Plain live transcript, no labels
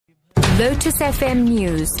Lotus FM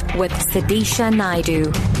News with SUDISHA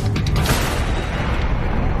Naidu.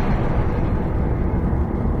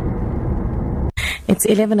 It's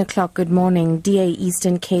 11 o'clock. Good morning. DA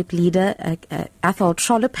Eastern Cape leader Athol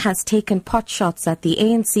Trollip has taken potshots at the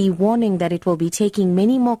ANC, warning that it will be taking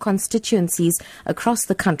many more constituencies across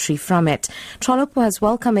the country from it. Trollip was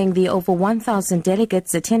welcoming the over 1,000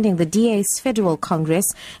 delegates attending the DA's Federal Congress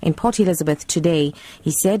in Port Elizabeth today.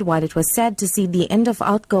 He said while it was sad to see the end of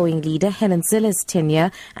outgoing leader Helen Zilla's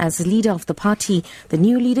tenure as leader of the party, the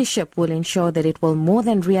new leadership will ensure that it will more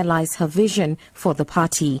than realize her vision for the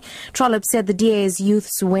party. Trollip said the DA's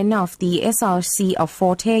youth's win of the SRC of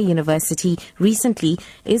Fort Hare University recently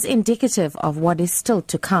is indicative of what is still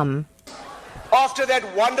to come. After that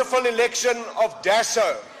wonderful election of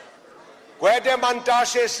Dasso, Gwede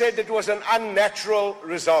Mantashe said it was an unnatural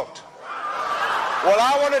result. Well,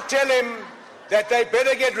 I want to tell him that they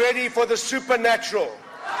better get ready for the supernatural.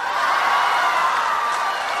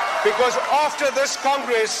 Because after this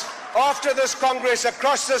Congress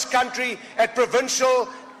across this country at provincial,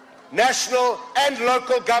 national and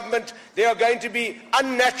local government, there are going to be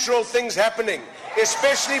unnatural things happening,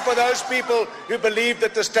 especially for those people who believe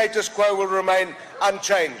that the status quo will remain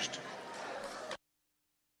unchanged.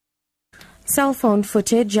 Cellphone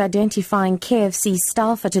footage identifying KFC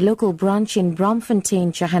staff at a local branch in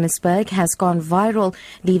Braamfontein, Johannesburg has gone viral,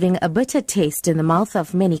 leaving a bitter taste in the mouth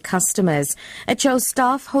of many customers. It shows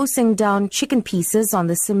staff hosing down chicken pieces on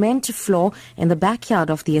the cement floor in the backyard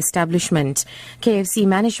of the establishment. KFC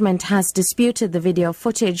management has disputed the video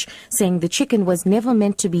footage, saying the chicken was never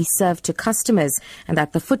meant to be served to customers and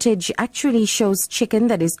that the footage actually shows chicken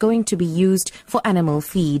that is going to be used for animal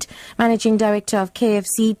feed. Managing Director of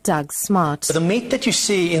KFC, Doug Smart. The meat that you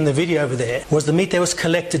see in the video over there was the meat that was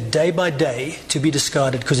collected day by day to be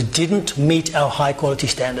discarded because it didn't meet our high quality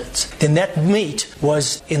standards. Then that meat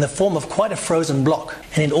was in the form of quite a frozen block.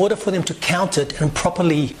 And in order for them to count it and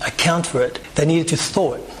properly account for it, they needed to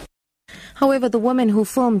thaw it. However, the woman who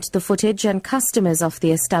filmed the footage and customers of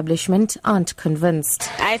the establishment aren't convinced.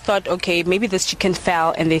 I thought, okay, maybe this chicken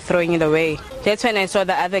fell and they're throwing it away. That's when I saw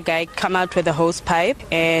the other guy come out with a hose pipe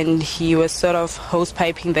and he was sort of hose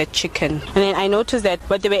piping that chicken. And then I noticed that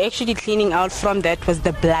what they were actually cleaning out from that was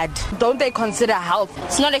the blood. Don't they consider health?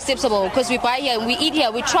 It's not acceptable because we buy here and we eat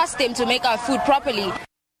here. We trust them to make our food properly.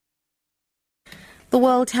 The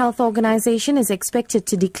World Health Organization is expected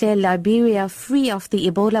to declare Liberia free of the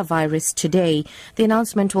Ebola virus today. The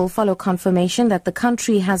announcement will follow confirmation that the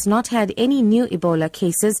country has not had any new Ebola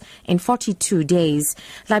cases in 42 days.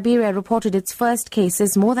 Liberia reported its first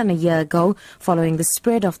cases more than a year ago following the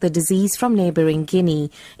spread of the disease from neighboring Guinea.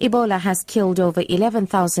 Ebola has killed over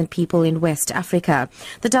 11,000 people in West Africa.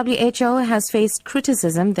 The WHO has faced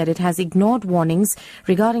criticism that it has ignored warnings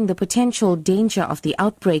regarding the potential danger of the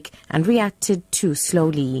outbreak and reacted too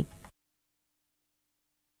slowly.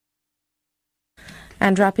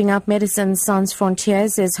 And wrapping up, Medicine Sans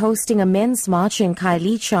Frontiers is hosting a men's march in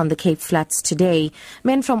Khayelitsha on the Cape Flats today.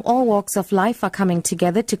 Men from all walks of life are coming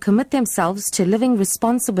together to commit themselves to living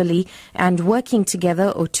responsibly and working together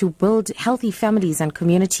or to build healthy families and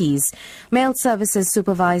communities. Male Services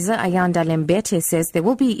Supervisor Ayanda Lembete says there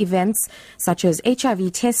will be events such as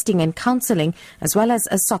HIV testing and counseling as well as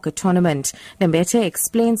a soccer tournament. Lembete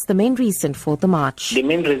explains the main reason for the march. The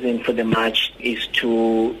main reason for the march is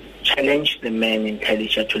to challenge the men in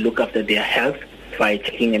Khayelitsha to look after their health by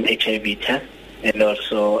taking an HIV test and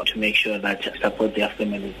also to make sure that support their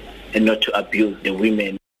families and not to abuse the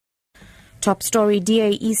women. Top story,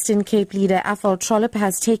 DA Eastern Cape leader Athol Trollip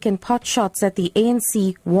has taken potshots at the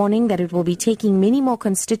ANC, warning that it will be taking many more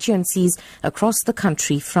constituencies across the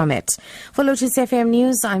country from it. For Lotus FM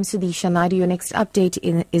News, I'm SUDISHA Naidu. Your next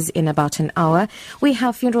update is in about an hour. We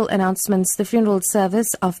have funeral announcements. The funeral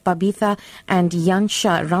service of Babitha and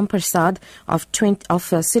Yansha Rampersad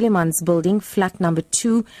of Suleiman's building, flat number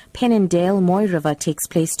 2, Pennindale, Moy River, takes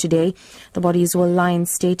place today. The bodies will lie in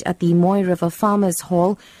state at the Moy River Farmers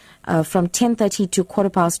Hall from 10:30 to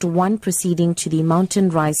 1:15, proceeding to the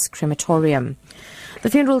Mountain Rise Crematorium. The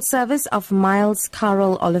funeral service of Miles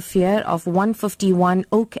Carol Olivier of 151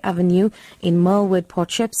 Oak Avenue in Merwood, Port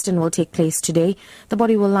Shepstone will take place today. The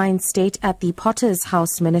body will lie in state at the Potter's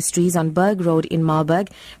House Ministries on Berg Road in Marburg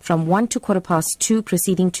from 1 to 2:15,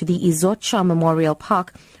 proceeding to the Izocha Memorial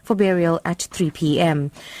Park for burial at 3 p.m.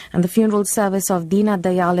 And the funeral service of Dina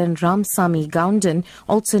Dayalan Ramsamy Goundan,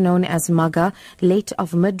 also known as Maga, late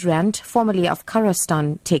of Midrand, formerly of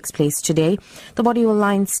Karastan, takes place today. The body will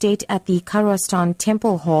lie in state at the Karastan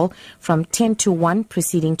Temple Hall from 10 to 1,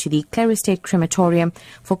 proceeding to the Clare Estate Crematorium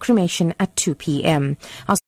for cremation at 2 p.m.